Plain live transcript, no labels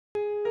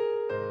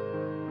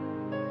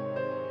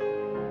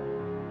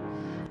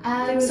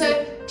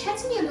So chat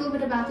to me a little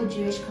bit about the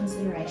Jewish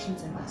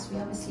considerations in this. We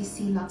obviously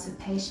see lots of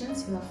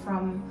patients who are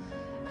from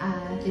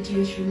the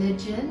Jewish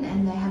religion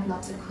and they have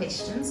lots of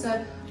questions.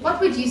 So what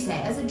would you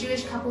say as a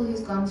Jewish couple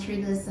who's gone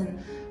through this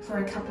and for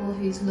a couple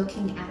who's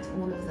looking at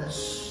all of this?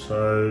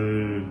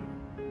 So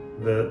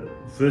the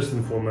first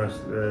and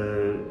foremost,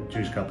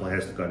 Jewish couple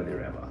has to go to their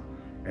rabbi,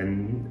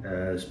 and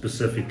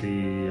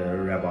specifically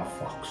Rabbi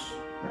Fox,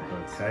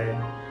 okay,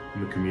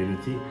 in the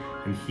community,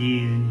 and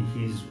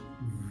he's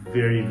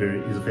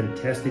he's a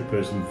fantastic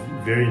person,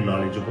 very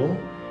knowledgeable,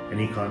 and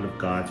he kind of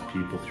guides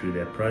people through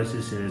that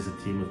process, and there's a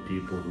team of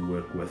people who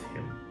work with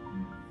him.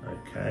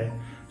 Okay,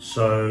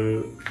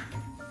 so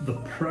the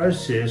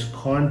process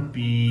can't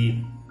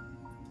be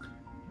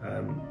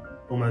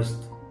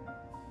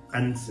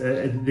and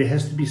there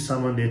has to be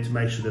someone there to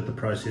make sure that the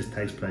process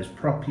takes place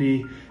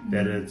properly,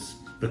 that it's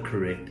the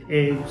correct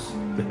eggs,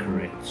 the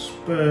correct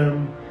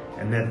sperm,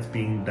 and that it's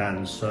being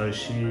done. So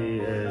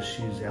she's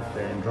at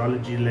the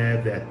embryology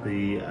lab, at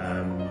the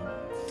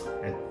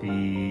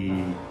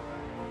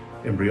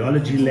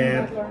embryology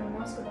lab.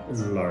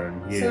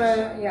 Lauren,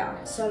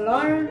 yes. So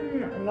Lauren.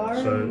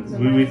 So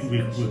we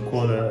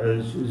call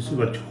her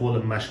what you call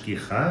a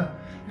mashgicha,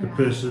 the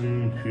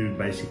person who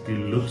basically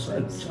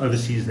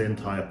oversees the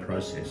entire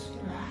process.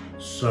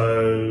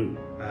 So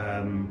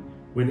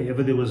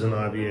whenever there was an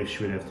IVF,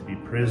 she would have to be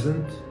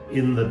present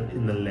in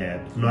the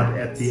lab, not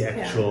at the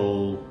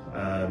actual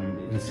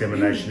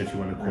insemination, if you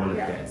want to call it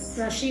that.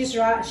 So she's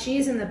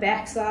in the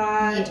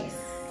backside. Yes.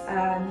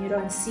 You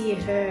don't see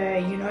her,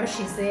 you know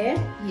she's there.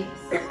 Yes.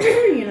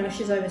 You know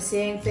she's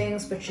overseeing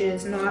things, but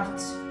she's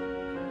not,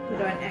 you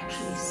don't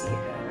actually see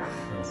her.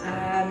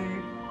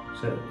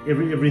 So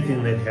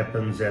everything that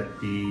happens at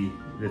the,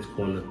 let's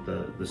call it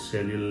the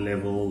cellular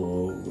level,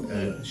 or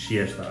she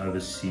has to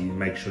oversee,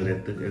 make sure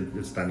that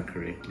it's done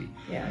correctly.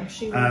 Yeah,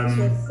 she works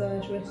with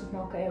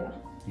Malkaela.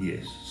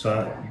 Yes,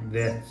 so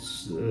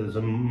that's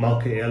the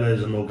Malkaela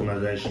is an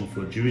organization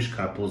for Jewish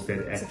couples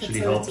that actually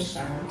helps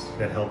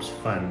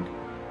fund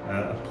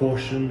a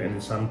portion, and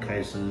in some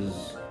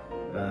cases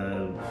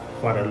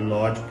quite a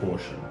large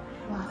portion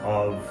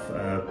of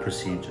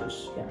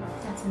procedures. Yeah,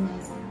 that's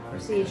amazing.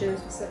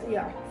 Procedures,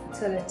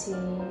 fertility.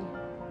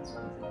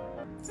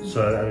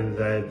 So I mean,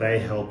 they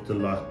helped a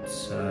lot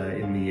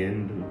in the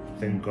end.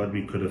 Thank God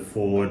we could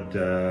afford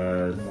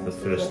the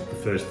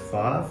first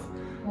 5,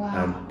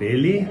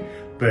 barely.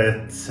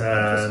 But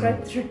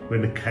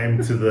when it came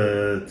to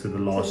the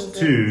last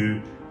 2,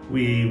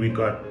 we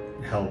got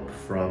help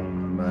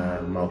from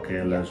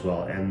Malkaela as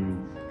well, and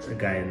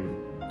again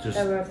just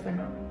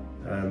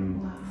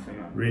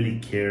really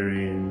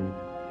caring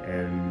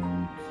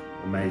and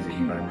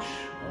amazing bunch of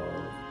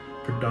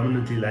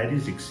predominantly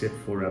ladies, except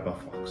for Rabbi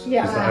Fox.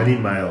 Yeah, he's the only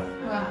male.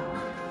 Wow.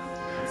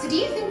 So do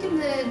you think in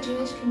the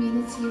Jewish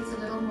community it's a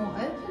little more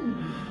open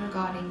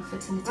regarding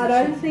fertility? I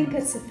don't think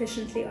it's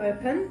sufficiently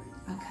open.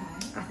 Okay.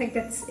 I think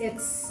it's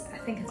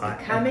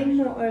becoming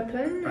more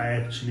open. I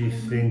actually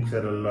think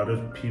that a lot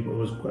of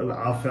people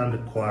I found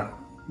it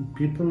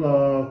people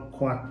are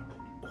quite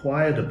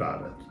quiet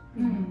about it.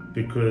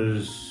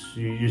 Because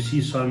you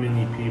see so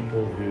many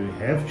people who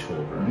have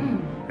children,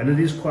 and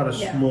it is quite a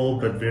small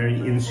but very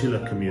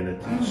insular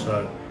community.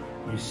 So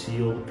you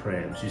see all the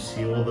prams, you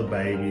see all the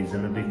babies,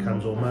 and it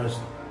becomes almost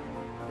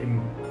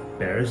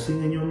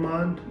embarrassing in your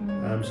mind.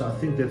 So I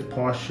think that's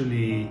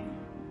partially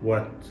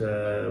why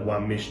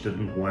Mish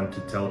didn't want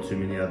to tell too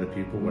many other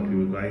people what we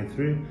were going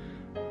through.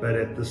 But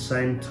at the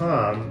same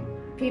time,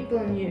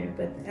 people knew,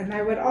 and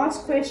they would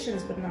ask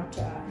questions, but not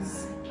to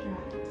us.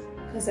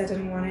 Because I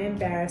didn't want to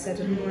embarrass, I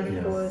didn't want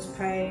to cause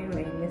pain or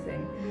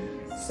anything.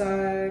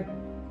 So,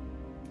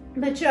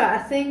 but yeah, I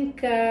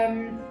think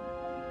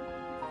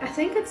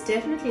it's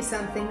definitely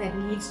something that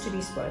needs to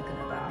be spoken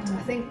about.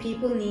 I think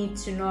people need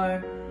to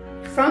know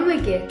from the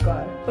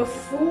get-go,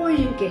 before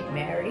you get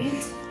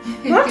married,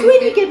 not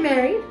when you get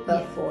married,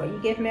 before you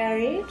get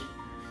married,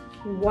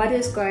 what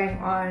is going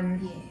on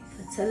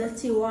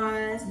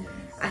fertility-wise.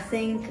 I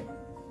think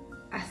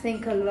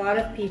a lot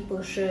of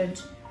people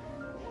should.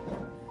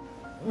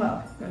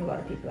 Well, not a lot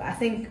of people. I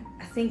think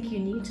you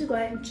need to go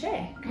and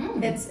check.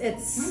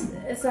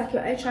 It's like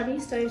your HIV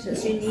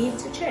status. You need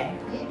to check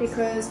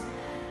because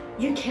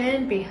you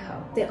can be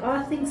helped. There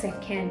are things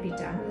that can be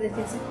done, there are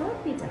things that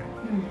can't be done,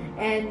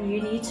 and you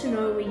need to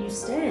know where you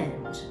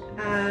stand.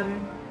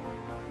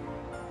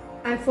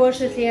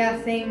 Unfortunately, I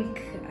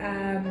think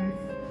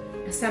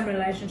some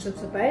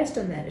relationships are based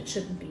on that. It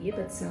shouldn't be,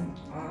 but some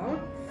are.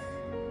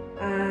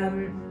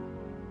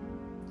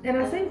 And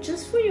I think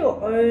just for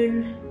your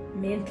own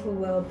mental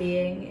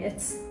well-being,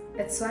 it's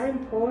so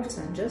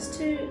important just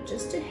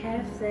to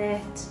have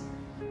that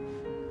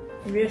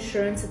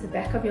reassurance at the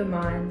back of your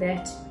mind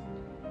that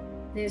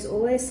there's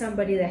always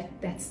somebody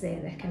that's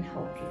there that can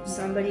help you,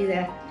 somebody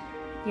that,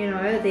 you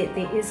know, that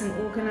there is an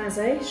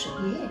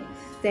organization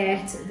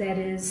that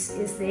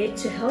is there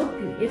to help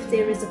you if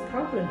there is a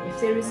problem, if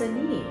there is a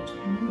need.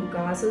 You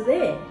guys are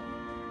there.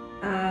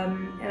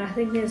 And I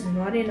think there's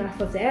not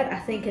enough of that. I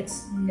think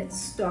it's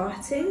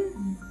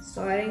starting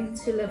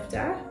to lift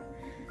up.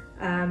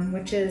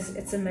 which is,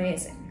 it's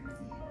amazing.